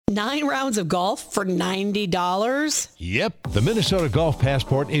9 rounds of golf for $90? Yep, the Minnesota Golf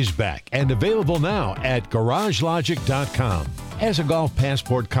Passport is back and available now at GarageLogic.com. As a Golf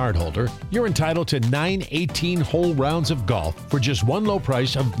Passport cardholder, you're entitled to 9 18-hole rounds of golf for just one low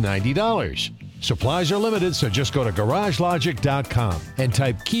price of $90. Supplies are limited, so just go to GarageLogic.com and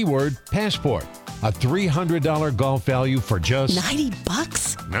type keyword passport. A $300 golf value for just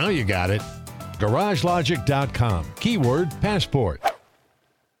 $90? Now you got it. GarageLogic.com, keyword passport.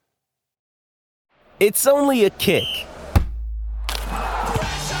 It's only a kick,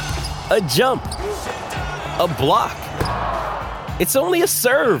 a jump, a block. It's only a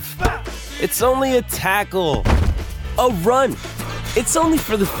serve. It's only a tackle, a run. It's only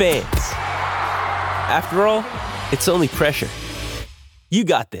for the fans. After all, it's only pressure. You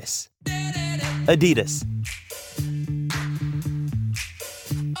got this. Adidas.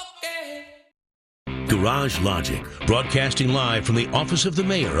 Garage Logic, broadcasting live from the office of the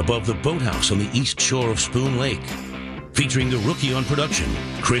mayor above the boathouse on the east shore of Spoon Lake. Featuring the rookie on production,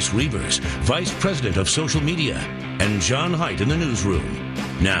 Chris Reavers, vice president of social media, and John Haidt in the newsroom.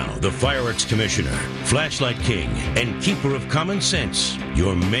 Now, the fireworks commissioner, flashlight king, and keeper of common sense,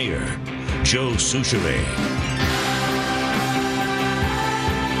 your mayor, Joe Soucheray.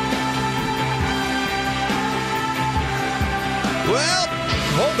 Well,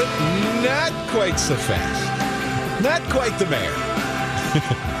 hold it, not quite so fast. Not quite the mayor.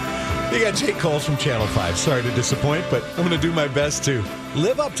 You got Jake Coles from Channel 5. Sorry to disappoint, but I'm going to do my best to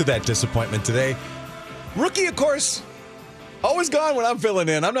live up to that disappointment today. Rookie, of course, always gone when I'm filling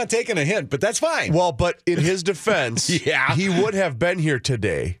in. I'm not taking a hint, but that's fine. Well, but in his defense, Yeah. he would have been here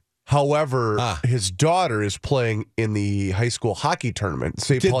today. However, his daughter is playing in the high school hockey tournament.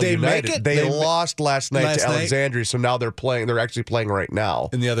 St. Did Paul they United. make it? They They lost last night to Alexandria, so now they're playing. They're actually playing right now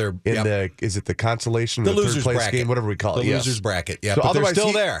In the other, is it the consolation, the or the losers third place bracket game, whatever we call it? The Yes. losers bracket. Yeah, So but they're otherwise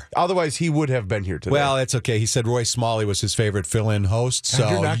still there. Otherwise, he would have been here today. Well, it's okay. He said Roy Smalley was his favorite fill-in host. So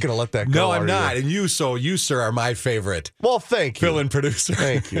you're not going to let that go. No, I'm are not. you? And you, sir, are my favorite Well, thank you. fill-in producer.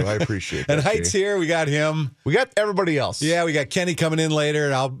 Thank you. I appreciate that. And Height's Jay. here. We got him. We got everybody else. Yeah, we got Kenny coming in later,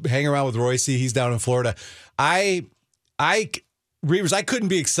 and I'll hang around with Royce. He's down in Florida. Reavers, I couldn't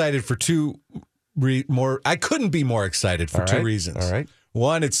be excited for I couldn't be more excited for two reasons. All right.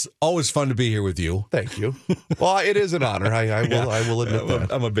 One, it's always fun to be here with you. Thank you. Well, it is an honor. I will admit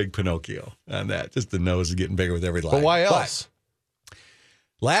that. I'm a big Pinocchio on that. Just the nose is getting bigger with every line. But why else?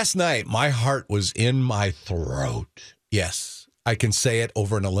 Last night, my heart was in my throat. Yes, I can say it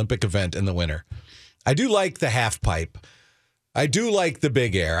over an Olympic event in the winter. I do like the half pipe. I do like the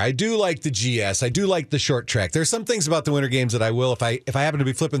big air. I do like the GS. I do like the short track. There's some things about the Winter Games that I will, if I happen to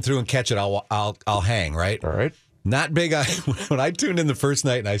be flipping through and catch it, I'll hang, right? All right. Not big on when I tuned in the first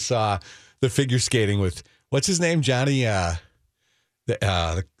night and I saw the figure skating with what's his name, Johnny.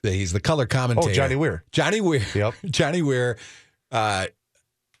 He's the color commentator. Oh, Johnny Weir. Johnny Weir. Yep. Johnny Weir. The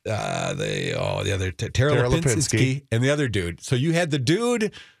other Tara Lipinski and the other dude. So you had the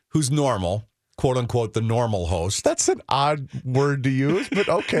dude who's normal, quote unquote, the normal host. That's an odd word to use, but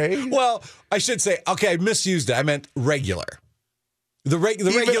okay. Well, I should say, okay, I misused it. I meant regular. The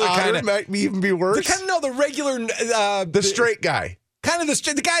regular kind of might even be worse. The regular, the straight guy, kind of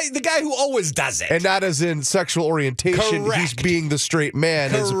the guy who always does it, and not as in sexual orientation. Correct. He's being the straight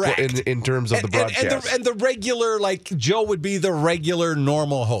man, in terms of the broadcast. and the regular, like Joe would be the regular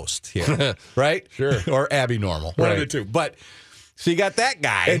normal host here, right? Sure, or Abby Normal, one of the two, but. So you got that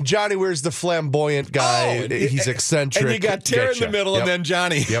guy. And Johnny Weir's the flamboyant guy. He's eccentric. And you got Tara in the middle and then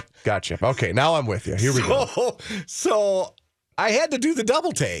Johnny. Yep, gotcha. Okay, now I'm with you. Here we go. So I had to do the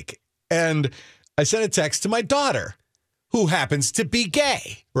double take. And I sent a text to my daughter, who happens to be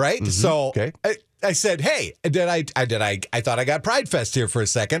gay, right? Mm-hmm. So I said, hey, I thought I got Pride Fest here for a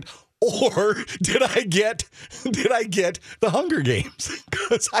second. Or did I get the Hunger Games?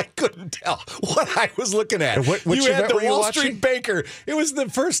 Because I couldn't tell what I was looking at. Which you had event the were you Wall watching? Street Banker. It was the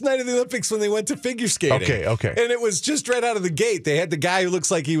first night of the Olympics when they went to figure skating. Okay. And it was just right out of the gate. They had the guy who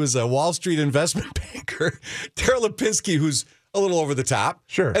looks like he was a Wall Street investment banker, Tara Lipinski, who's a little over the top.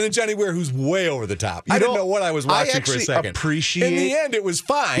 Sure. And then Johnny Weir, who's way over the top. I didn't know what I was watching for a second. I appreciate. In the end, it was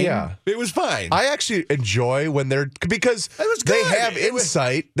fine. Yeah. It was fine. I actually enjoy when because they have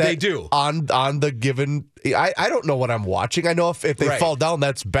insight that they do on the given. I don't know what I'm watching. I know if they fall down,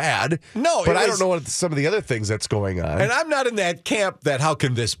 that's bad. No, but I don't know what some of the other things that's going on. And I'm not in that camp that how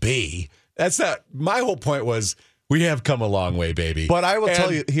can this be? That's not my whole point. Was we have come a long way, baby. But I will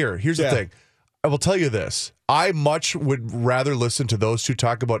tell you here's the thing. I will tell you this. I much would rather listen to those two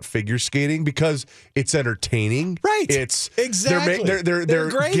talk about figure skating because it's entertaining. Right. It's exactly. They're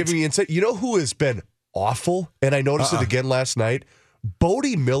great. giving me insight. You know who has been awful? And I noticed it again last night.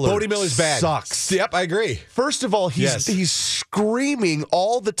 Bodie Miller's bad. Sucks. Yep, I agree. First of all, he's screaming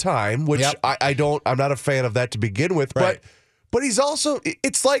all the time, which I'm not a fan of that to begin with. Right. But he's also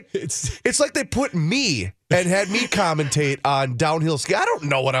it's like they put me and had me commentate on downhill ski. I don't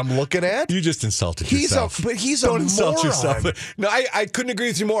know what I'm looking at. You just insulted yourself. He's Don't a insult moron. yourself. No, I couldn't agree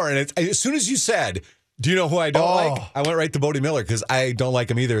with you more. And as soon as you said, "Do you know who I don't like?" I went right to Bodie Miller because I don't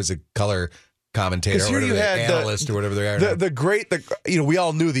like him either as a color commentator or whatever, analyst or whatever they are. We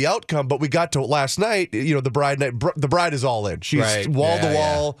all knew the outcome, but we got to it last night. The bride is all in. She's wall to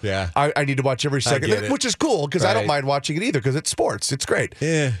wall. Yeah. I need to watch every second, which is cool because I don't mind watching it either because it's sports. It's great.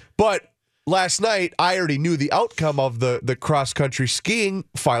 Yeah. But last night, I already knew the outcome of the cross-country skiing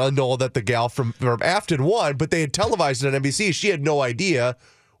final. I know that the gal from Afton won, but they had televised it on NBC. She had no idea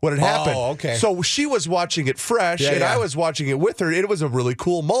what had happened. Oh, okay. So she was watching it fresh, and I was watching it with her. It was a really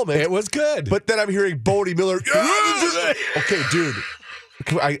cool moment. It was good. But then I'm hearing Bodie Miller. Okay, dude.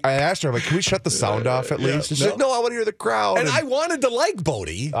 I asked her, I'm like, can we shut the sound off at least? And she's like, no, I want to hear the crowd. And I wanted to like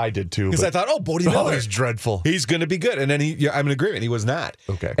Bodie. I did too. Because I thought, Bodie Miller is dreadful. He's going to be good. And then I'm in agreement. He was not.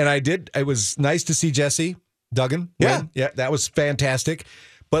 Okay. And it was nice to see Jesse Duggan win. Yeah, that was fantastic.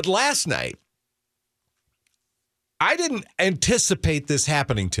 But last night, I didn't anticipate this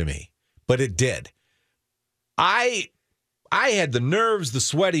happening to me, but it did. I had the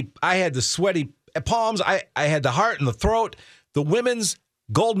nerves, I had the sweaty palms, I had the heart and the throat. The women's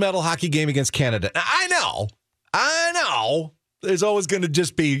gold medal hockey game against Canada. Now, I know there's always going to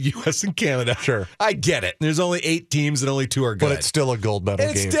just be U.S. and Canada. Sure. I get it. There's only 8 teams and only 2 are good. But it's still a gold medal game.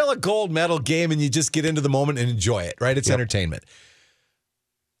 It's still a gold medal game, and you just get into the moment and enjoy it, right? It's entertainment.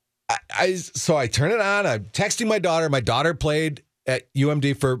 So I turn it on. I'm texting my daughter. My daughter played at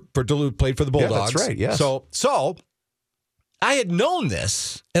UMD for Duluth, played for the Bulldogs. Yeah, that's right, yes. So I had known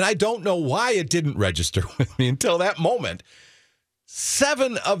this, and I don't know why it didn't register with me until that moment.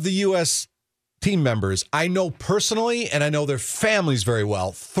 7 of the U.S. team members I know personally, and I know their families very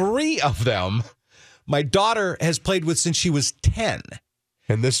well. 3 of them my daughter has played with since she was 10.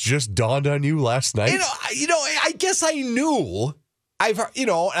 And this just dawned on you last night? I guess I knew. I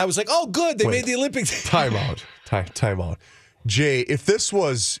was like, oh, good, they made the Olympics. Time out. Jay, if this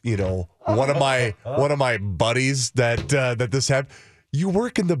was, one of my buddies that this happened, you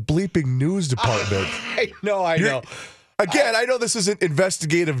work in the bleeping news department. I know. Again, I know this isn't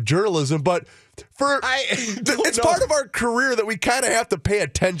investigative journalism, but it's part of our career that we kind of have to pay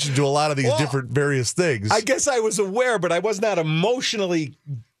attention to a lot of these different various things. I guess I was aware, but I was not emotionally.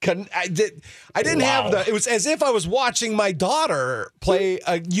 I didn't have it was as if I was watching my daughter play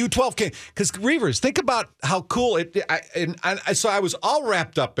a U12 game. Because Reavers, think about how cool so I was all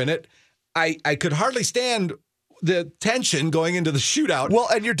wrapped up in it. I could hardly stand the tension going into the shootout. Well,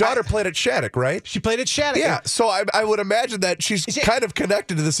 and your daughter played at Shattuck, right? She played at Shattuck. Yeah, so I would imagine that she's kind of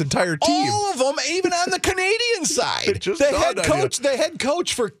connected to this entire team. All of them, even on the Canadian side. The head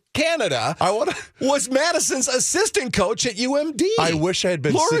coach for Canada was Madison's assistant coach at UMD. I wish I had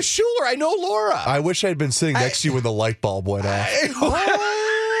been Laura Schuler. I know Laura. I wish I had been sitting next to you when the light bulb went off.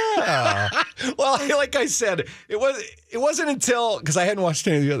 Well, like I said, it wasn't until, because I hadn't watched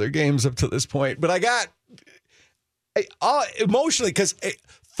any of the other games up to this point, but I got emotionally, because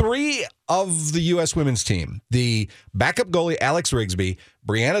 3 of the U.S. women's team, the backup goalie Alex Rigsby,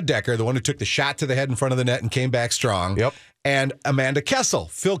 Brianna Decker, the one who took the shot to the head in front of the net and came back strong, and Amanda Kessel,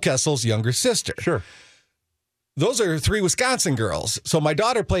 Phil Kessel's younger sister. Sure. Those are 3 Wisconsin girls. So my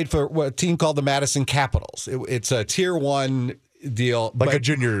daughter played for a team called the Madison Capitals. It's a Tier 1 deal, like a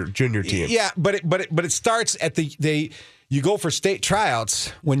junior team. Yeah, but it starts at you go for state tryouts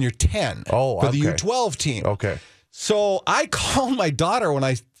when you're 10 for the U12 team. Okay. So I called my daughter when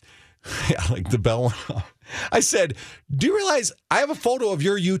like the bell went off. I said, do you realize I have a photo of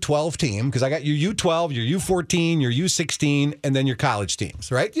your U12 team? Because I got your U12, your U14, your U16, and then your college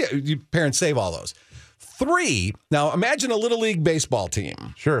teams, right? Yeah, your parents save all those. 3, now imagine a Little League baseball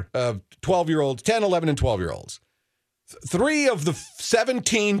team. Sure. Of 12-year-olds, 10, 11, and 12-year-olds. 3 of the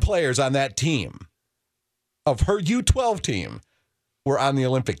 17 players on that team, of her U12 team, were on the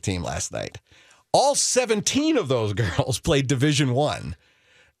Olympic team last night. All 17 of those girls played Division I,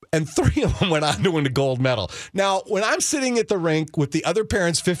 and 3 of them went on to win a gold medal. Now, when I'm sitting at the rink with the other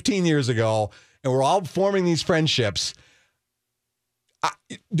parents 15 years ago, and we're all forming these friendships,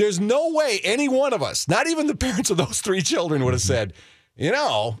 there's no way any one of us, not even the parents of those 3 children, would have said,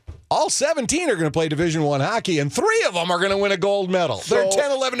 all 17 are going to play Division I hockey, and 3 of them are going to win a gold medal. They're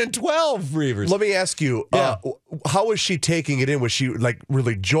 10, 11, and 12, Reavers. Let me ask you, how was she taking it in? Was she like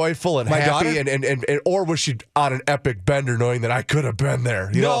really joyful and My happy, daughter? and or was she on an epic bender, knowing that I could have been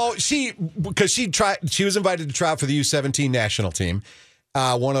there? You know? Because she was invited to try out for the U17 national team.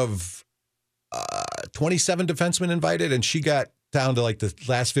 One of 27 defensemen invited, and she got down to like the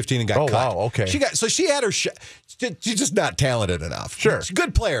last 15 and got cut. Oh, wow, okay. She had her shot. She's just not talented enough. Sure. She's a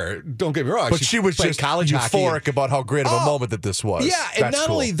good player, don't get me wrong. But she was played just college euphoric hockey. about how great of a moment that this was. Yeah, and That's not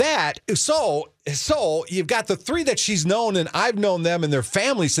cool. only that, so you've got the three that she's known, and I've known them and their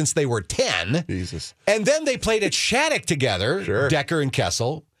family since they were 10. Jesus. And then they played at Shattuck together, Sure. Decker and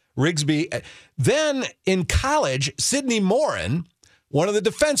Kessel, Rigsby. Then in college, Sidney Morin, one of the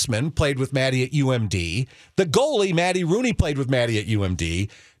defensemen, played with Maddie at UMD. The goalie, Maddie Rooney, played with Maddie at UMD.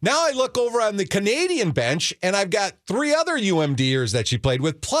 Now I look over on the Canadian bench, and I've got three other UMDers that she played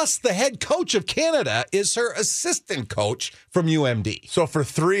with, plus the head coach of Canada is her assistant coach from UMD. So for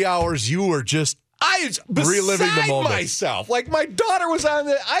 3 hours, you were just I was reliving the beside moment. myself. Like my daughter was on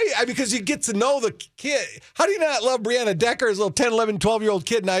the, because you get to know the kid. How do you not love Brianna Decker as a little 10, 11, 12-year-old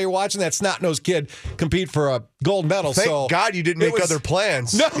kid? Now you're watching that snot-nosed kid compete for a gold medal. Thank God you didn't make other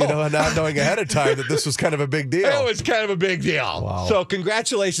plans. No. Not knowing ahead of time that this was kind of a big deal. It was kind of a big deal. Wow. So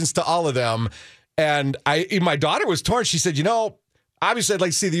congratulations to all of them. And my daughter was torn. She said, obviously I'd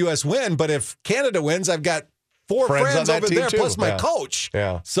like to see the U.S. win, but if Canada wins, I've got four Friends on friends that over team there, too. plus my Yeah. coach.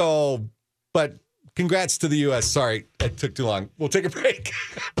 Yeah. So, but congrats to the U.S. Sorry, it took too long. We'll take a break.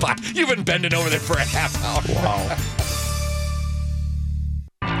 Bye. You've been bending over there for a half hour.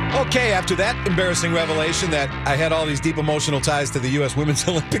 Wow. Okay, after that embarrassing revelation that I had all these deep emotional ties to the U.S. Women's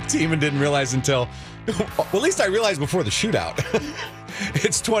Olympic team and didn't realize until, well, at least I realized before the shootout.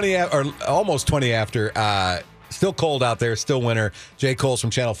 It's 20 or almost 20 after. Still cold out there, still winter. Jay Coles from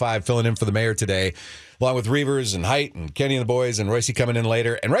Channel 5 filling in for the mayor today, along with Reavers and Height and Kenny and the boys and Royce coming in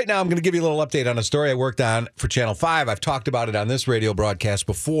later. And right now I'm going to give you a little update on a story I worked on for Channel 5. I've talked about it on this radio broadcast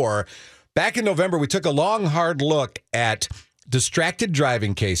before. Back in November, we took a long, hard look at distracted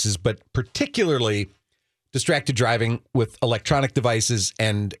driving cases, but particularly distracted driving with electronic devices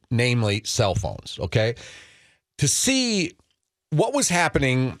and namely cell phones, okay? To see what was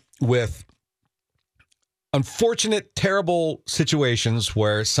happening with unfortunate, terrible situations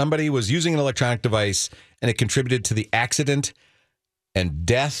where somebody was using an electronic device and it contributed to the accident and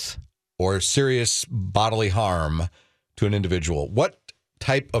death or serious bodily harm to an individual. What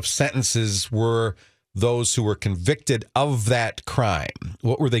type of sentences were those who were convicted of that crime?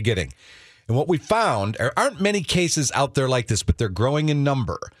 What were they getting? And what we found, there aren't many cases out there like this, but they're growing in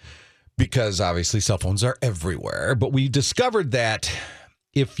number because obviously cell phones are everywhere. But we discovered that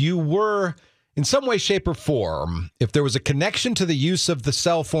if you were in some way, shape, or form, if there was a connection to the use of the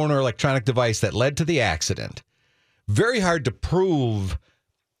cell phone or electronic device that led to the accident, very hard to prove.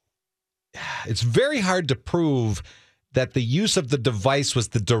 It's very hard to prove that the use of the device was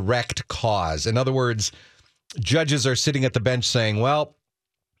the direct cause. In other words, judges are sitting at the bench saying, well,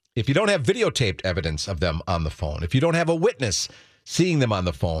 if you don't have videotaped evidence of them on the phone, if you don't have a witness seeing them on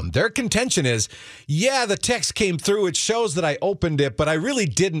the phone, their contention is, yeah, the text came through. It shows that I opened it, but I really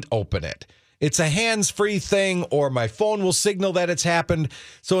didn't open it. It's a hands-free thing, or my phone will signal that it's happened.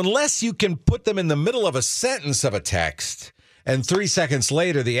 So unless you can put them in the middle of a sentence of a text and 3 seconds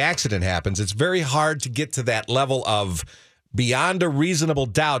later the accident happens, it's very hard to get to that level of beyond a reasonable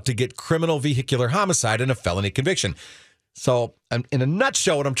doubt to get criminal vehicular homicide and a felony conviction. So in a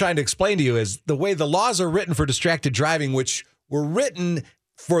nutshell, what I'm trying to explain to you is the way the laws are written for distracted driving, which were written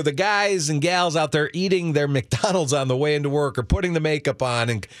for the guys and gals out there eating their McDonald's on the way into work or putting the makeup on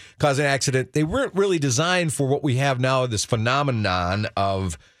and causing an accident. They weren't really designed for what we have now, this phenomenon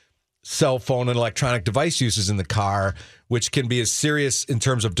of cell phone and electronic device uses in the car, which can be as serious in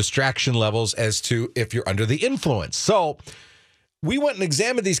terms of distraction levels as to if you're under the influence. So we went and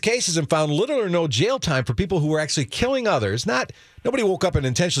examined these cases and found little or no jail time for people who were actually killing others. Nobody woke up and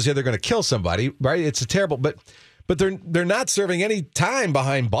intentionally said they're going to kill somebody, right? It's a terrible, but they're not serving any time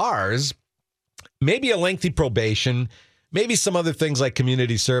behind bars. Maybe a lengthy probation, maybe some other things like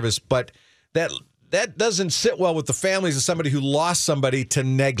community service, but that doesn't sit well with the families of somebody who lost somebody to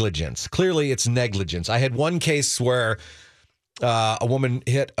negligence. Clearly, it's negligence. I had one case where a woman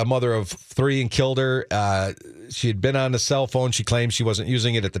hit a mother of 3 and killed her. She had been on a cell phone. She claimed she wasn't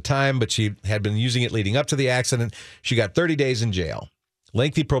using it at the time, but she had been using it leading up to the accident. She got 30 days in jail,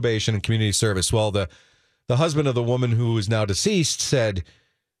 lengthy probation and community service. Well, the husband of the woman who is now deceased said,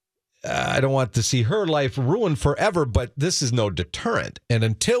 I don't want to see her life ruined forever, but this is no deterrent. And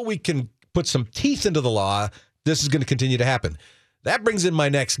until we can put some teeth into the law, this is going to continue to happen. That brings in my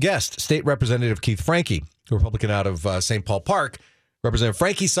next guest, State Representative Keith Franke, a Republican out of St. Paul Park. Representative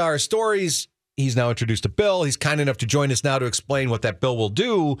Franke saw our stories. he's now introduced a bill. He's kind enough to join us now to explain what that bill will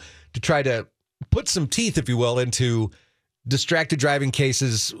do to try to put some teeth, if you will, into distracted driving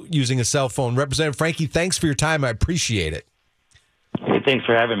cases using a cell phone. Representative Franke, thanks for your time. I appreciate it. Hey, thanks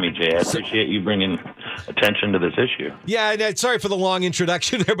for having me, Jay. I appreciate you bringing attention to this issue. Yeah, and sorry for the long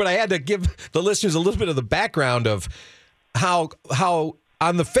introduction there, but I had to give the listeners a little bit of the background of how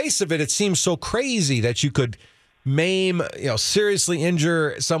on the face of it, it seems so crazy that you could maim, seriously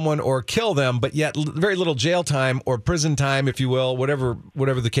injure someone or kill them, but yet very little jail time or prison time, if you will, whatever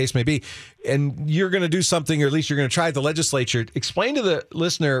the case may be. And you're going to do something, or at least you're going to try at the legislature. Explain to the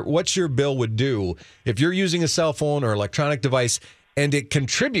listener what your bill would do if you're using a cell phone or electronic device and it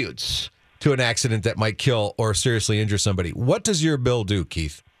contributes to an accident that might kill or seriously injure somebody. What does your bill do,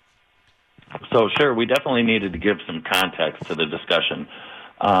 Keith? So, sure, we definitely needed to give some context to the discussion.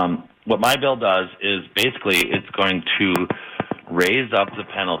 What my bill does is basically it's going to raise up the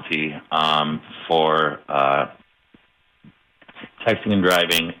penalty for texting and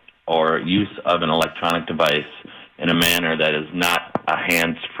driving or use of an electronic device in a manner that is not a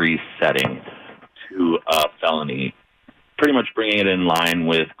hands-free setting to a felony, pretty much bringing it in line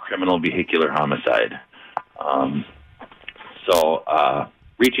with criminal vehicular homicide.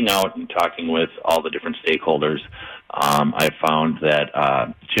 Reaching out and talking with all the different stakeholders, I found that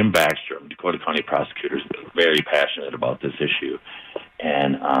Jim Backstrom, Dakota County prosecutor, is very passionate about this issue.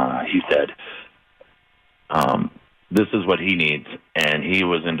 And he said this is what he needs. And he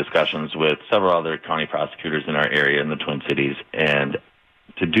was in discussions with several other county prosecutors in our area in the Twin Cities. And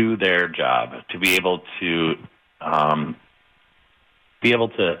to do their job, to be able to, I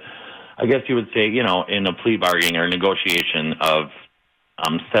guess you would say, in a plea bargaining or negotiation of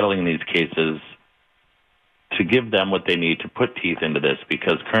settling these cases, to give them what they need to put teeth into this,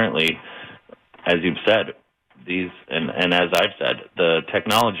 because currently, as you've said, and as I've said, the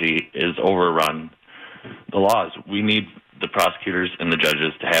technology is overrun the laws. We need the prosecutors and the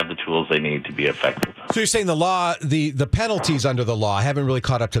judges to have the tools they need to be effective. So you're saying the law, the penalties under the law haven't really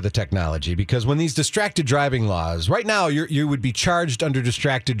caught up to the technology, because when these distracted driving laws, right now you would be charged under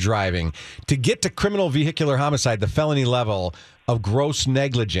distracted driving. To get to criminal vehicular homicide, the felony level of gross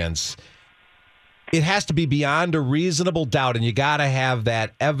negligence, it has to be beyond a reasonable doubt, and you got to have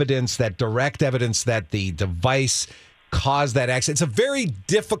that evidence, that direct evidence that the device caused that accident. It's a very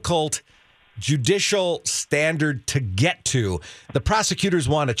difficult judicial standard to get to. The prosecutors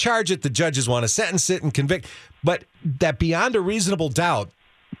want to charge it, the judges want to sentence it and convict, but that beyond a reasonable doubt,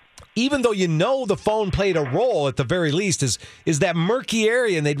 even though the phone played a role at the very least, is that murky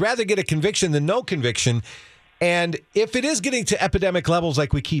area, and they'd rather get a conviction than no conviction. And if it is getting to epidemic levels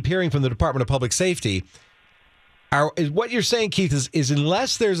like we keep hearing from the Department of Public Safety, what you're saying, Keith, is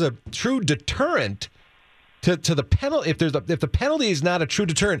unless there's a true deterrent to the penalty, if the penalty is not a true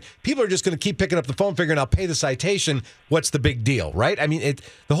deterrent, people are just going to keep picking up the phone, figuring I'll pay the citation. What's the big deal, right? I mean,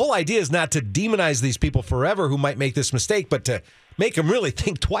 the whole idea is not to demonize these people forever who might make this mistake, but to make them really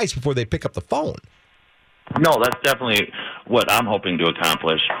think twice before they pick up the phone. No, that's definitely what I'm hoping to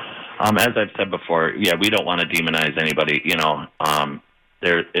accomplish. As I've said before, we don't want to demonize anybody.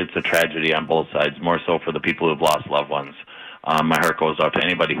 It's a tragedy on both sides, more so for the people who've lost loved ones. My heart goes out to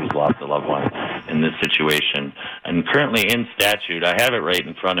anybody who's lost a loved one in this situation. And currently in statute, I have it right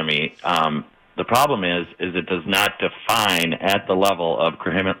in front of me. The problem is it does not define at the level of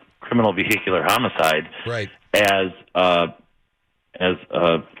criminal vehicular homicide right. as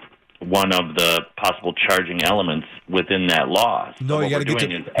one of the possible charging elements within that law. So what we're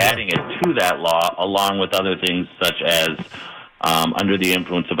doing is adding it to that law, along with other things such as under the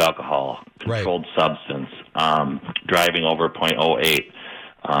influence of alcohol, controlled substance, driving over 0.08,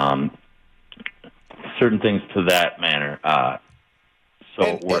 certain things to that manner.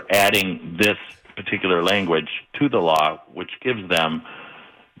 So we're adding this particular language to the law, which gives them,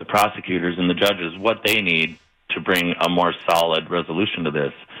 the prosecutors and the judges, what they need to bring a more solid resolution to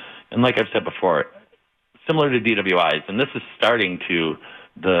this. And like I've said before, similar to DWIs, and this is starting to,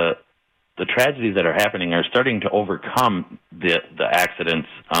 the tragedies that are happening are starting to overcome the accidents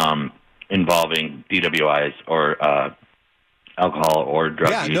involving DWIs or alcohol or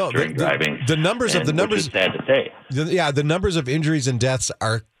drug use during driving. The numbers, which is sad to say. The numbers of injuries and deaths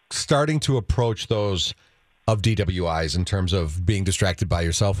are starting to approach those of DWIs in terms of being distracted by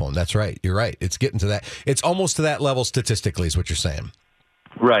your cell phone. That's right. You're right. It's getting to that. It's almost to that level statistically is what you're saying.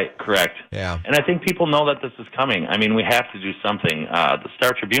 Right, correct. Yeah. And I think people know that this is coming. I mean, we have to do something. The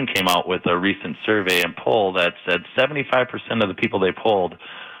Star Tribune came out with a recent survey and poll that said 75% of the people they polled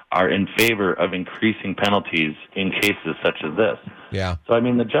are in favor of increasing penalties in cases such as this. Yeah. So, I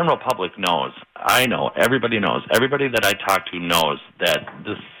mean, the general public knows. I know. Everybody knows. Everybody that I talk to knows that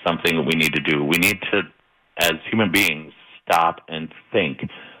this is something that we need to do. We need to, as human beings, stop and think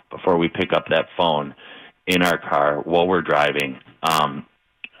before we pick up that phone in our car while we're driving.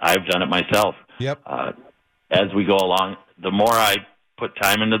 I've done it myself. Yep. As we go along, the more I put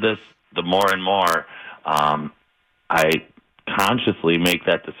time into this, the more and more I consciously make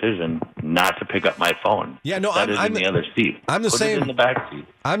that decision not to pick up my phone. Yeah, no, I'm in the other seat. I'm the Put same. it in the back seat.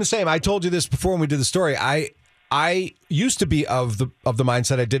 I'm the same. I told you this before when we did the story. I used to be of the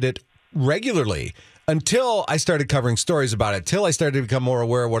mindset I did it regularly until I started covering stories about it, till I started to become more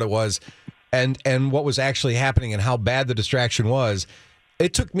aware of what it was and what was actually happening and how bad the distraction was.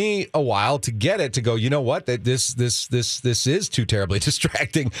 It took me a while to get it, to go, you know what, that this is too terribly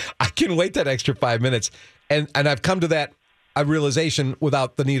distracting. I can wait that extra 5 minutes. And I've come to that realization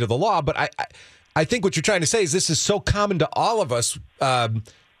without the need of the law. But I think what you're trying to say is this is so common to all of us.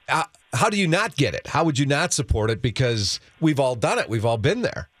 How do you not get it? How would you not support it? Because we've all done it. We've all been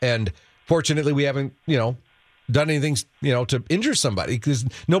there. And fortunately, we haven't, done anything, to injure somebody, because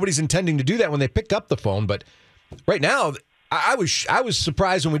nobody's intending to do that when they pick up the phone. But right now, I was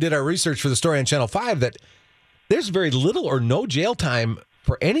surprised when we did our research for the story on Channel 5 that there's very little or no jail time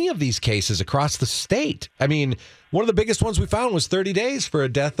for any of these cases across the state. I mean, one of the biggest ones we found was 30 days for a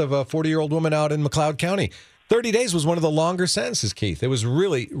death of a 40-year-old woman out in McLeod County. 30 days was one of the longer sentences, Keith. It was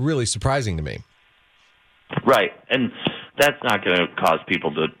really, really surprising to me. Right. And that's not going to cause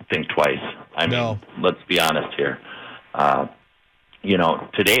people to think twice. I mean, let's be honest here.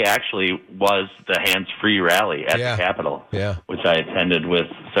 Today actually was the hands-free rally at the Capitol, which I attended with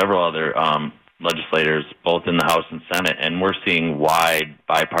several other legislators, both in the House and Senate, and we're seeing wide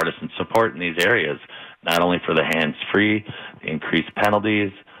bipartisan support in these areas, not only for the hands-free, the increased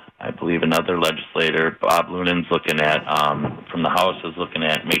penalties. I believe another legislator, Bob Lunin's looking at, from the House, is looking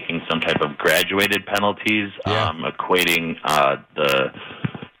at making some type of graduated penalties, equating the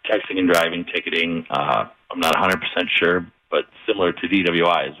texting and driving ticketing. I'm not 100% sure, but similar to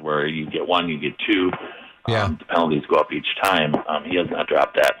DWIs, where you get one, you get two. The penalties go up each time. He has not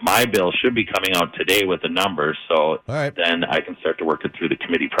dropped that. My bill should be coming out today with the numbers, so then I can start to work it through the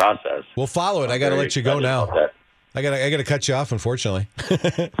committee process. We'll follow it. I got to let you go now. I got to cut you off, unfortunately.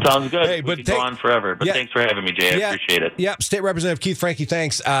 Sounds good. Hey, we could go on forever, but thanks for having me, Jay. I appreciate it. Yeah, State Representative Keith Franke,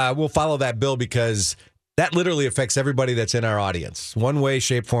 thanks. We'll follow that bill because that literally affects everybody that's in our audience, one way,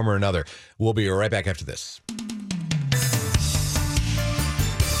 shape, form, or another. We'll be right back after this.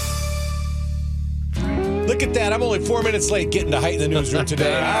 Look at that. I'm only 4 minutes late getting to Height in the newsroom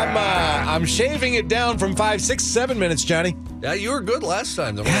today. I'm shaving it down from 5, 6, 7 minutes, Johnny. Yeah, you were good last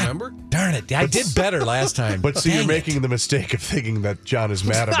time, don't you remember? Darn it. I did better last time. But so you're making the mistake of thinking that John is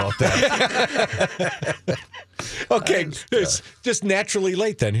mad about that. Okay, it's just naturally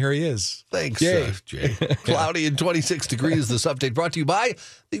late then. Here he is. Thanks, Jay. Cloudy and 26 degrees. This update brought to you by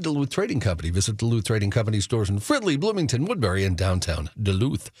the Duluth Trading Company. Visit Duluth Trading Company stores in Fridley, Bloomington, Woodbury, and downtown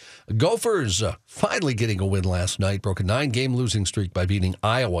Duluth. Gophers finally getting a win last night. Broke a 9-game losing streak by beating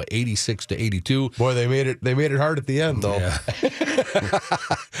Iowa 86-82. Boy, they made it hard at the end, though. Yeah.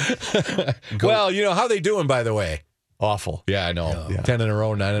 Well, how they doing, by the way? Awful. Yeah, I know. Yeah. 10 in a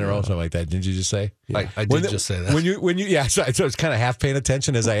row, 9 in a row, something like that. Didn't you just say? Yeah. I did just say that. So I was kind of half paying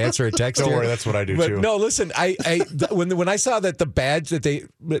attention as I answer a text. Don't worry, that's what I do too. No, listen, when I saw that the badge that they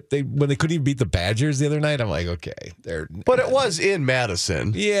when they couldn't even beat the Badgers the other night, I'm like, okay, But it was in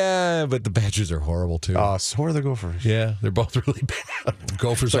Madison. Yeah, but the Badgers are horrible too. So are the Gophers. Yeah, they're both really bad.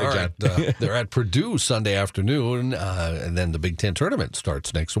 Gophers they're at Purdue Sunday afternoon, and then the Big Ten tournament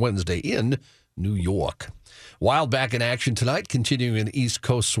starts next Wednesday in New York. Wild back in action tonight, continuing an East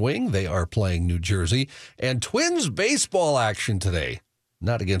Coast swing. They are playing New Jersey. And Twins baseball action today.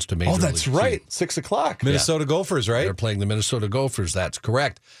 Not against a major league team. Oh, that's right. 6 o'clock. Minnesota Gophers, right? They're playing the Minnesota Gophers. That's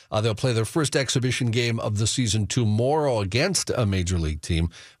correct. They'll play their first exhibition game of the season tomorrow against a major league team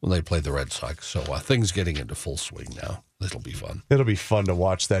when they play the Red Sox. So things getting into full swing now. It'll be fun. It'll be fun to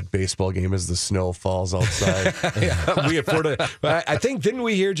watch that baseball game as the snow falls outside. We afford it. I think, didn't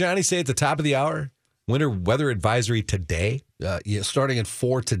we hear Johnny say at the top of the hour? Winter weather advisory today? Starting at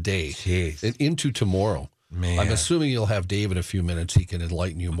 4 today. Jeez. And into tomorrow. Man. I'm assuming you'll have Dave in a few minutes. He can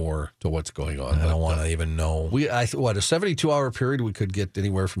enlighten you more to what's going on. I don't want to even know. A 72-hour period, we could get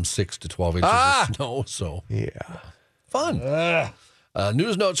anywhere from 6 to 12 inches of snow. So fun.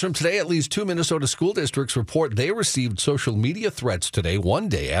 News notes from today. At least 2 Minnesota school districts report they received social media threats today, one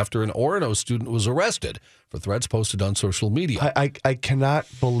day after an Orono student was arrested for threats posted on social media. I cannot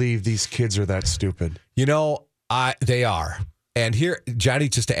believe these kids are that stupid. They are. And here, Johnny,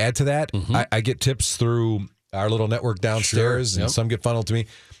 just to add to that, I get tips through our little network downstairs, and some get funneled to me.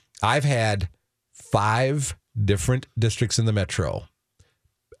 I've had 5 different districts in the metro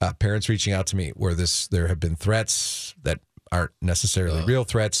parents reaching out to me where there have been threats that aren't necessarily real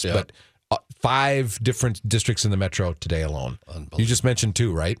threats, but 5 different districts in the metro today alone. You just mentioned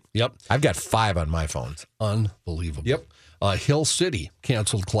 2, right? Yep. I've got 5 on my phone. Unbelievable. Yep. Hill City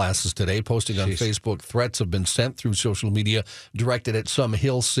canceled classes today, posting on Facebook threats have been sent through social media directed at some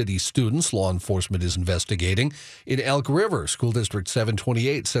Hill City students. Law enforcement is investigating. In Elk River, School District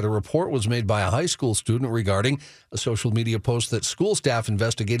 728 said a report was made by a high school student regarding a social media post that school staff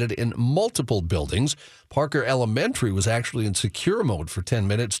investigated in multiple buildings. Parker Elementary was actually in secure mode for 10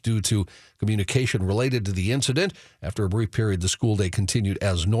 minutes due to communication related to the incident. After a brief period, the school day continued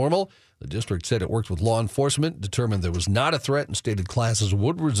as normal. The district said it worked with law enforcement, determined there was not a threat, and stated classes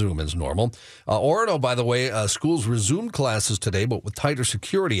would resume as normal. Orono, by the way, schools resumed classes today, but with tighter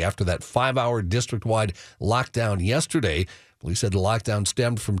security after that 5-hour district-wide lockdown yesterday. Police said the lockdown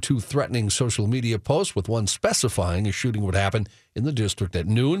stemmed from 2 threatening social media posts, with one specifying a shooting would happen in the district at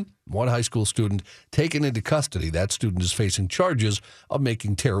noon. One high school student taken into custody. That student is facing charges of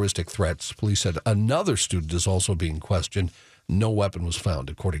making terroristic threats. Police said another student is also being questioned. No weapon was found,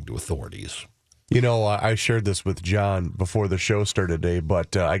 according to authorities. You know, I shared this with John before the show started today,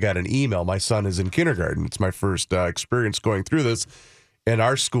 but I got an email. My son is in kindergarten. It's my first experience going through this. And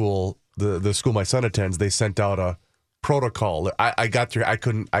our school, the school my son attends, they sent out a protocol. I got through. I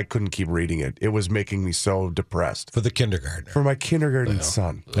couldn't keep reading it. It was making me so depressed. For the kindergartner. For my kindergarten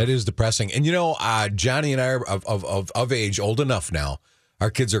son. That is depressing. And, you know, Johnny and I are of age, old enough now. Our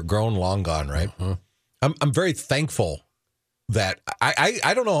kids are grown, long gone, right? Mm-hmm. I'm very thankful that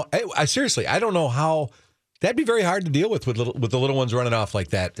I don't know. I seriously, I don't know how. That'd be very hard to deal with the little ones running off like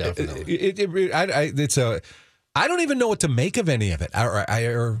that. Definitely. I don't even know what to make of any of it.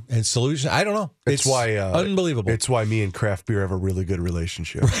 And solution. I don't know. It's why unbelievable. It's why me and craft beer have a really good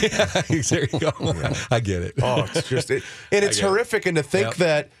relationship. There you go. Yeah. I get it. Oh, it's just it's horrific. And to think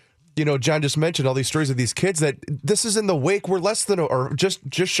that, you know, John just mentioned all these stories of these kids that this is in the wake. We're less than or just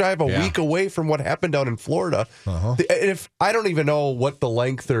shy of a week away from what happened down in Florida. If I don't even know what the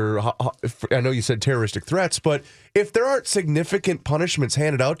length or I know you said terroristic threats, but if there aren't significant punishments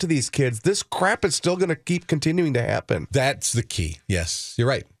handed out to these kids, this crap is still going to keep continuing to happen. That's the key. Yes, you're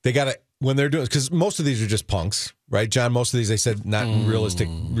right. They got to, when they're doing, because most of these are just punks, right, John? Most of these, they said, not realistic,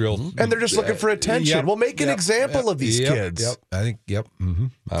 real. And they're just looking for attention. Well, make an example of these kids. I think,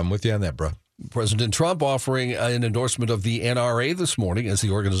 I'm with you on that, bro. President Trump offering an endorsement of the NRA this morning as the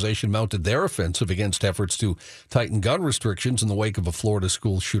organization mounted their offensive against efforts to tighten gun restrictions in the wake of a Florida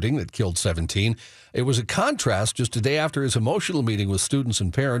school shooting that killed 17. It was a contrast just a day after his emotional meeting with students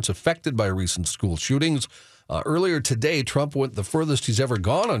and parents affected by recent school shootings. Earlier today, Trump went the furthest he's ever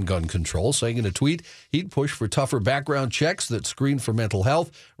gone on gun control, saying in a tweet he'd push for tougher background checks that screen for mental health,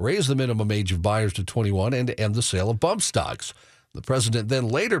 raise the minimum age of buyers to 21, and end the sale of bump stocks. The president then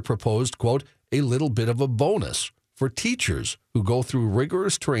later proposed, quote, a little bit of a bonus for teachers who go through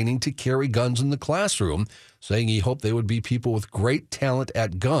rigorous training to carry guns in the classroom, saying he hoped they would be people with great talent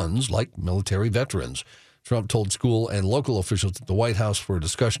at guns, like military veterans. Trump told school and local officials at the White House for a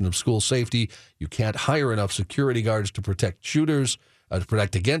discussion of school safety, you can't hire enough security guards to protect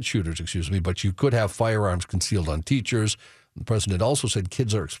against shooters, but you could have firearms concealed on teachers. The president also said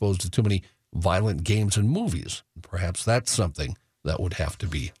kids are exposed to too many violent games and movies. Perhaps that's something that would have to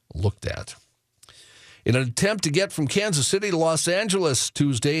be looked at. In an attempt to get from Kansas City to Los Angeles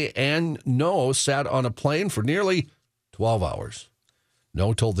Tuesday, Ann No sat on a plane for nearly 12 hours.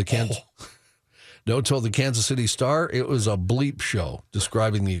 No told the Kansas City Star it was a bleep show,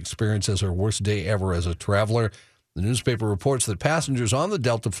 describing the experience as her worst day ever as a traveler. The newspaper reports that passengers on the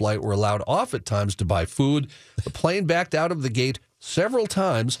Delta flight were allowed off at times to buy food. The plane backed out of the gate several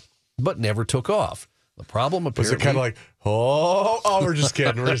times, but never took off. The problem apparently... Was it kind of like, we're just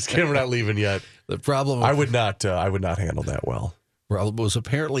kidding. We're not leaving yet. The problem... I would not handle that well. Problem was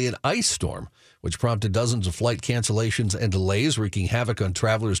apparently an ice storm, which prompted dozens of flight cancellations and delays, wreaking havoc on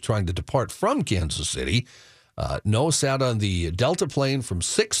travelers trying to depart from Kansas City. No sat on the Delta plane from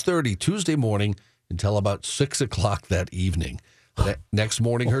 6:30 Tuesday morning until about 6 o'clock that evening. Next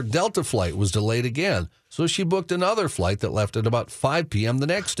morning, her Delta flight was delayed again, so she booked another flight that left at about 5 p.m. the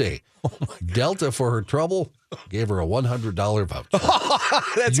next day. Delta, for her trouble, gave her a $100 voucher.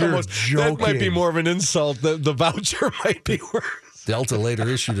 That's almost joking. That might be more of an insult. The voucher might be worse. Delta later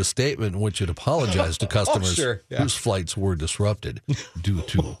issued a statement in which it apologized to customers whose flights were disrupted due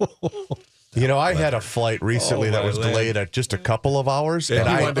to... You know, I had a flight recently that was delayed at just a couple of hours, and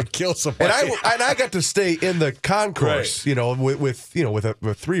I wanted to kill somebody. And I got to stay in the concourse, right. You know, with a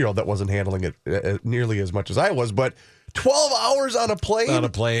 3-year-old that wasn't handling it nearly as much as I was. But 12 hours on a plane? On a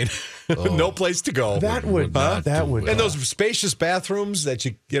plane. No place to go. That would. And those spacious bathrooms that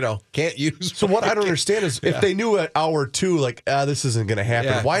you can't use. So what I don't understand is if they knew at hour 2, like, this isn't going to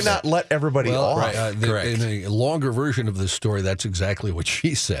happen, why not let everybody off? Right. Correct. In a longer version of this story, that's exactly what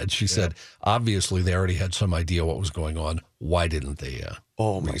she said. She said, obviously, they already had some idea what was going on. Why didn't they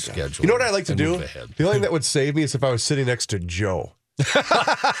reschedule? You know what I'd like to do? The only thing that would save me is if I was sitting next to Joe.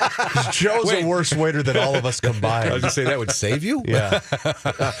 Joe's a worse waiter than all of us combined. I was going to say that would save you? Yeah.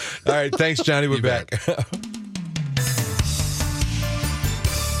 All right. Thanks, Johnny. We'll be back.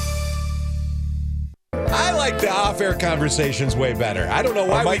 I like the off-air conversations way better. I don't know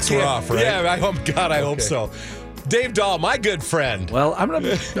why we mics were off, right? Yeah, I hope so. Dave Dahl, my good friend. Well, I'm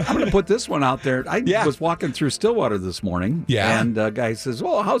gonna put this one out there. I was walking through Stillwater this morning, and a guy says,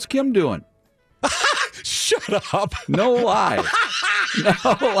 "Well, how's Kim doing?" Shut up. No lie.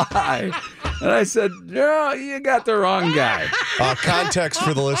 No lie. And I said, "No, you got the wrong guy." Context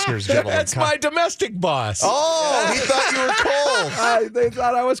for the listeners, gentlemen. That's my domestic boss. Oh, he thought you were Coles. They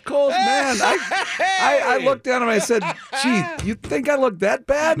thought I was Coles, man. I looked at him and I said, "Gee, you think I look that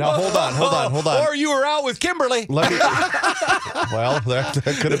bad?" Now, hold on. Or you were out with Kimberly. Well, that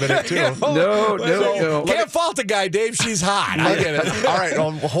could have been it, too. No. Can't fault the guy, Dave. She's hot. I get it. All right,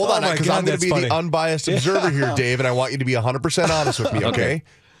 hold on, because I'm going to be the unbiased observer here, Dave, and I want you to be 100% honest with me, okay?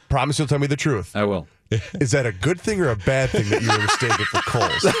 Promise you'll tell me the truth. I will. Is that a good thing or a bad thing that you were mistaken for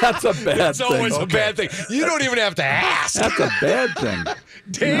Coles? That's a bad thing. It's always a bad thing. You don't even have to ask. That's a bad thing.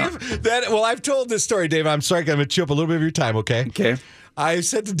 Dave, I've told this story, Dave. I'm sorry, I'm going to chew up a little bit of your time, okay? Okay. I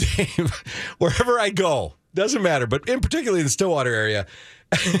said to Dave, wherever I go, doesn't matter, but in particularly in the Stillwater area,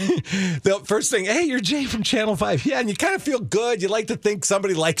 the first thing, hey, you're Jay from Channel 5. Yeah, and you kind of feel good. You like to think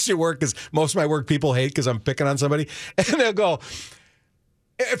somebody likes your work because most of my work people hate because I'm picking on somebody. And they'll go,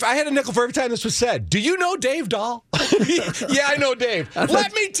 if I had a nickel for every time this was said, do you know Dave Dahl? Yeah, I know Dave.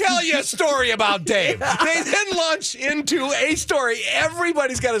 Let me tell you a story about Dave. They then launch into a story.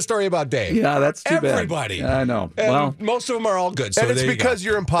 Everybody's got a story about Dave. Yeah, that's too bad. Everybody. I know. And well, most of them are all good. So and it's because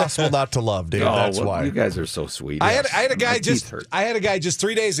you're impossible not to love, Dave. That's why. You guys are so sweet. I had a guy just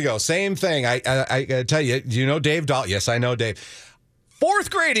 3 days ago. Same thing. I tell you, do you know Dave Dahl? Yes, I know Dave.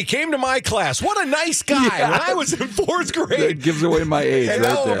 4th grade, he came to my class. What a nice guy. When I was in 4th grade. That gives away my age and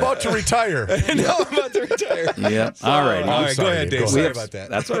right now there. I'm about to retire. Yeah. So, all right. All right. Go ahead, Dave. Sorry about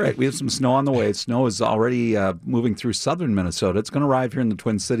that. That's all right. We have some snow on the way. Snow is already moving through southern Minnesota. It's going to arrive here in the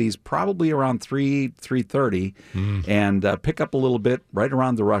Twin Cities probably around 3:30 and pick up a little bit right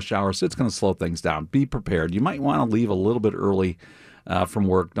around the rush hour. So it's going to slow things down. Be prepared. You might want to leave a little bit early from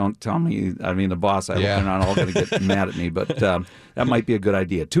work. Don't tell me. I mean, the boss, they're not all going to get mad at me, but that might be a good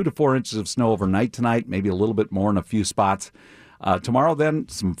idea. 2 to 4 inches of snow overnight tonight, maybe a little bit more in a few spots. Tomorrow, then,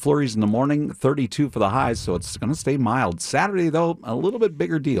 some flurries in the morning, 32 for the highs, so it's going to stay mild. Saturday, though, a little bit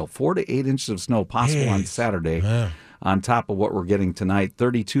bigger deal. 4 to 8 inches of snow possible on Saturday. On top of what we're getting tonight,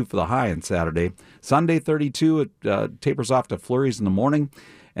 32 for the high on Saturday. Sunday, 32. It tapers off to flurries in the morning.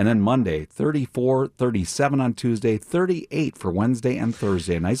 And then Monday, 34, 37 on Tuesday, 38 for Wednesday and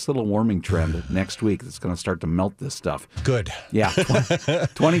Thursday. A nice little warming trend next week that's going to start to melt this stuff. Good. Yeah.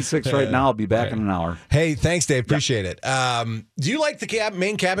 26 right now. I'll be back in an hour. Hey, thanks, Dave. Appreciate it. Do you like the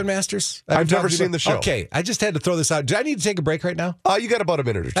main Cabin Masters? I've never seen the show. Okay. I just had to throw this out. Do I need to take a break right now? You got about a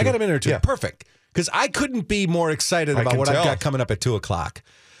minute or two. I got a minute or two. Yeah. Perfect. Because I couldn't be more excited about what I've got coming up at 2 o'clock.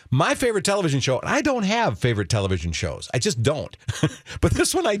 My favorite television show, and I don't have favorite television shows. I just don't. But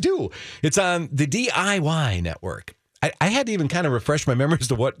this one I do. It's on the DIY network. I had to even kind of refresh my memory as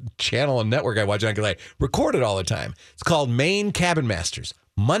to what channel and network I watch on because I record it all the time. It's called Maine Cabin Masters.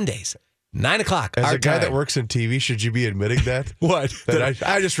 Mondays, 9 o'clock. As a guy that works in TV, should you be admitting that? What? That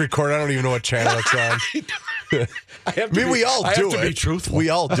I just record. I don't even know what channel it's on. We all do it. To be truthful. We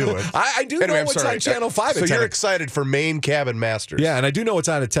all do it. I do know what's on Channel 5. So you're excited for Maine Cabin Masters. Yeah, and I do know it's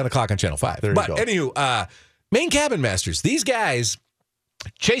on at 10 o'clock on Channel 5. But anywho, Maine Cabin Masters, these guys,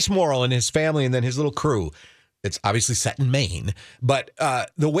 Chase Morrill and his family and then his little crew, it's obviously set in Maine, but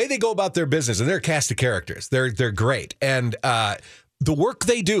the way they go about their business, and they're a cast of characters, they're great. And the work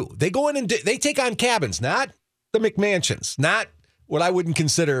they do, they go in and they take on cabins, not the McMansions, not what I wouldn't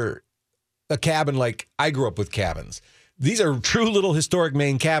consider a cabin like I grew up with cabins. These are true little historic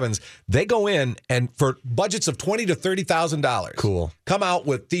Maine cabins. They go in and for budgets of $20,000 to $30,000, cool, come out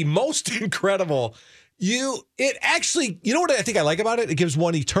with the most incredible. You know what I think I like about it? It gives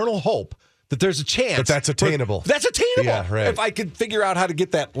one eternal hope that there's a chance that's attainable. That's attainable. Yeah, right. If I could figure out how to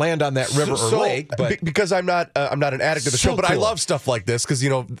get that land on that river or lake. But because I'm not an addict of the show, but I love stuff like this because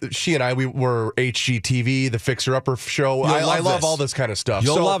she and I we were HGTV, the Fixer Upper show. I love all this kind of stuff.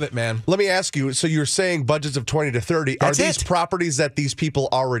 You'll love it, man. Let me ask you. So you're saying budgets of 20 to 30? That's are these properties that these people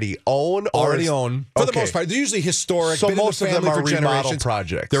already own? Already own for the most part. They're usually historic. So most of them are remodel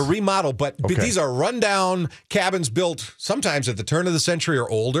projects. They're remodeled, but these are rundown cabins built sometimes at the turn of the century or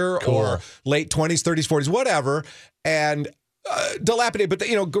older, or late 20s, 30s, 40s, whatever, and dilapidated.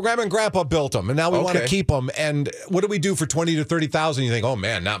 But Grandma and Grandpa built them, and now we want to keep them. And what do we do for 20 to 30,000? You think, oh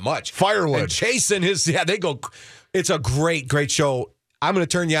man, not much. Firewood. And Jason they go. It's a great, great show. I'm going to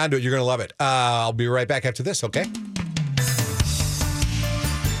turn you on to it. You're going to love it. I'll be right back after this. Okay.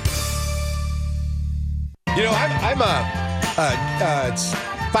 It's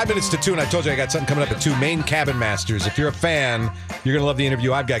 5 minutes to 2, and I told you I got something coming up at 2. Maine Cabin Masters. If you're a fan, you're going to love the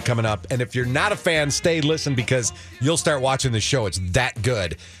interview I've got coming up. And if you're not a fan, listen, because you'll start watching the show. It's that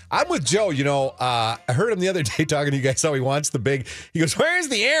good. I'm with Joe. I heard him the other day talking to you guys how he wants he goes, where's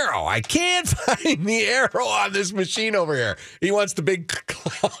the arrow? I can't find the arrow on this machine over here. He wants the big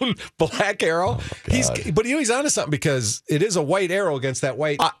clown black arrow. But he's onto something because it is a white arrow against that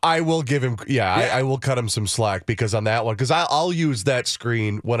white. I will give him, I will cut him some slack because on that one, because I'll use that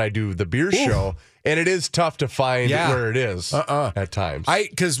screen when I do the beer show. And it is tough to find where it is at times.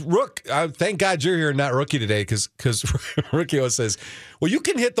 Because Rook, thank God you're here and not Rookie today, because Rookie always says, well, you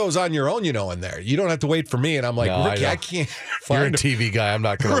can hit those on your own, in there. You don't have to wait for me. And I'm like, Rookie, I can't find You're a TV guy. I'm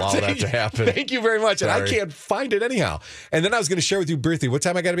not going to allow that to happen. Thank you very much. Sorry. And I can't find it anyhow. And then I was going to share with you briefly, what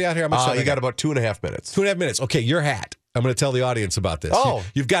time I got to be out here? How much time you got about 2.5 minutes. 2.5 minutes. Okay, your hat. I'm going to tell the audience about this.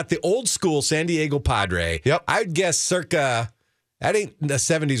 You've got the old school San Diego Padre. Yep. I'd guess circa... That ain't the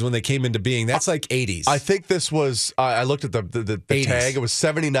 70s when they came into being. That's like 80s. I think this was, I looked at the tag. It was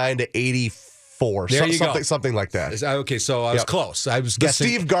 79 to 84. There you go. Something like that. Okay, so I was close. I was guessing.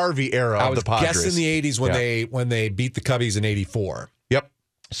 The Steve Garvey era of the Padres. I was guessing the 80s when they beat the Cubbies in 84. Yep.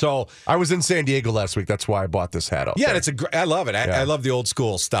 So I was in San Diego last week. That's why I bought this hat up. Yeah, and I love it. I love the old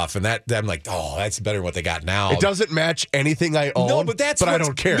school stuff, and I'm like, that's better than what they got now. It doesn't match anything I own. No, but I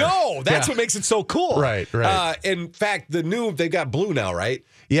don't care. No, that's what makes it so cool. Right. In fact, they got blue now, right?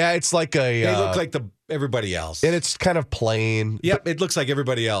 Yeah, it's like they look like everybody else, and it's kind of plain. Yep, it looks like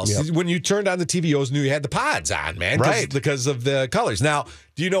everybody else. Yep. When you turned on the TV, you always knew you had the pods on, man, right? Because of the colors. Now,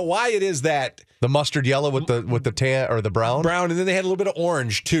 do you know why it is that? The mustard yellow with the tan or the brown? Brown, and then they had a little bit of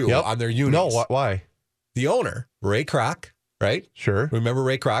orange, too, on their unis. No, why? The owner, Ray Kroc, right? Sure. Remember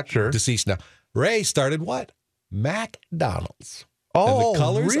Ray Kroc? Sure. Deceased now. Ray started what? McDonald's. Oh, and the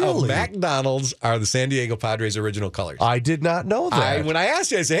colors really? of McDonald's are the San Diego Padres' original colors. I did not know that. When I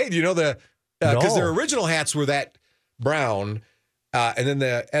asked you, I said, hey, do you know because their original hats were that brown, and then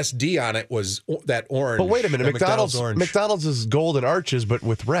the SD on it was that orange. But wait a minute, orange. McDonald's is golden arches, but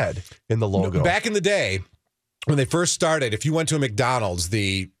with red in the logo. Back in the day, when they first started, if you went to a McDonald's,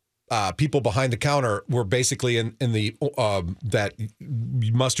 the people behind the counter were basically in the that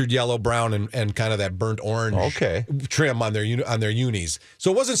mustard yellow, brown, and kind of that burnt orange trim on their unis.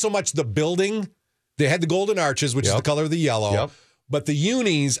 So it wasn't so much the building. They had the golden arches, which is the color of the yellow. Yep. But the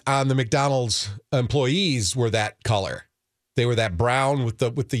unis on the McDonald's employees were that color. They were that brown with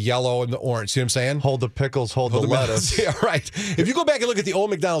the yellow and the orange. See what I'm saying? Hold the pickles, hold the lettuce. Yeah, right. If you go back and look at the old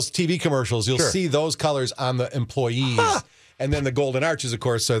McDonald's TV commercials, you'll see those colors on the employees. And then the golden arches, of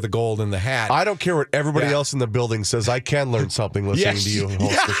course, are the gold in the hat. I don't care what everybody else in the building says. I can learn something listening to you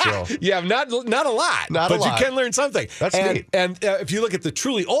host the show. Yeah, not a lot. But you can learn something. That's neat. And if you look at the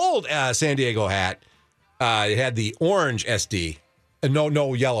truly old San Diego hat, it had the orange SD.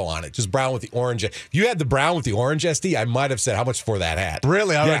 No yellow on it, just brown with the orange. If you had the brown with the orange SD, I might have said, how much for that hat?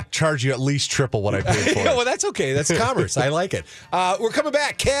 Really? I would charge you at least triple what I paid for it. Well, that's okay. That's commerce. I like it. We're coming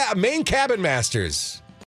back. Maine Cabin Masters.